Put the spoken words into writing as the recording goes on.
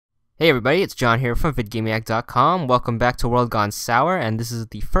Hey everybody, it's John here from VidGamiac.com. Welcome back to World Gone Sour, and this is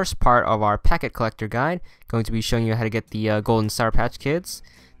the first part of our packet collector guide. Going to be showing you how to get the golden Sour Patch Kids.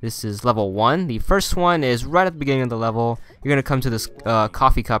 This is level 1. The first one is right at the beginning of the level. You're going to come to this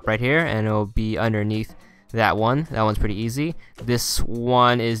coffee cup right here, and it will be underneath that one. That one's pretty easy. This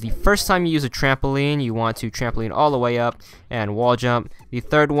one is the first time you use a trampoline. You want to trampoline all the way up and wall jump. The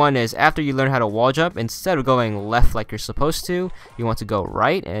third one is after you learn how to wall jump, instead of going left like you're supposed to, you want to go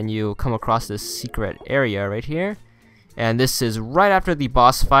right, and you come across this secret area right here. And this is right after the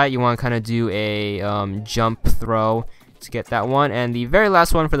boss fight. You want to kind of do a jump throw to get that one. And the very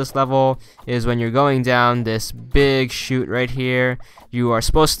last one for this level is when you're going down this big chute right here. You are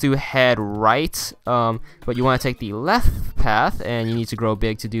supposed to head right, but you want to take the left path, and you need to grow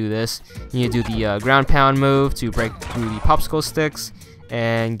big to do this. You need to do the ground pound move to break through the popsicle sticks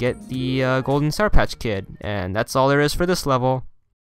and get the golden Sour Patch Kid. And that's all there is for this level.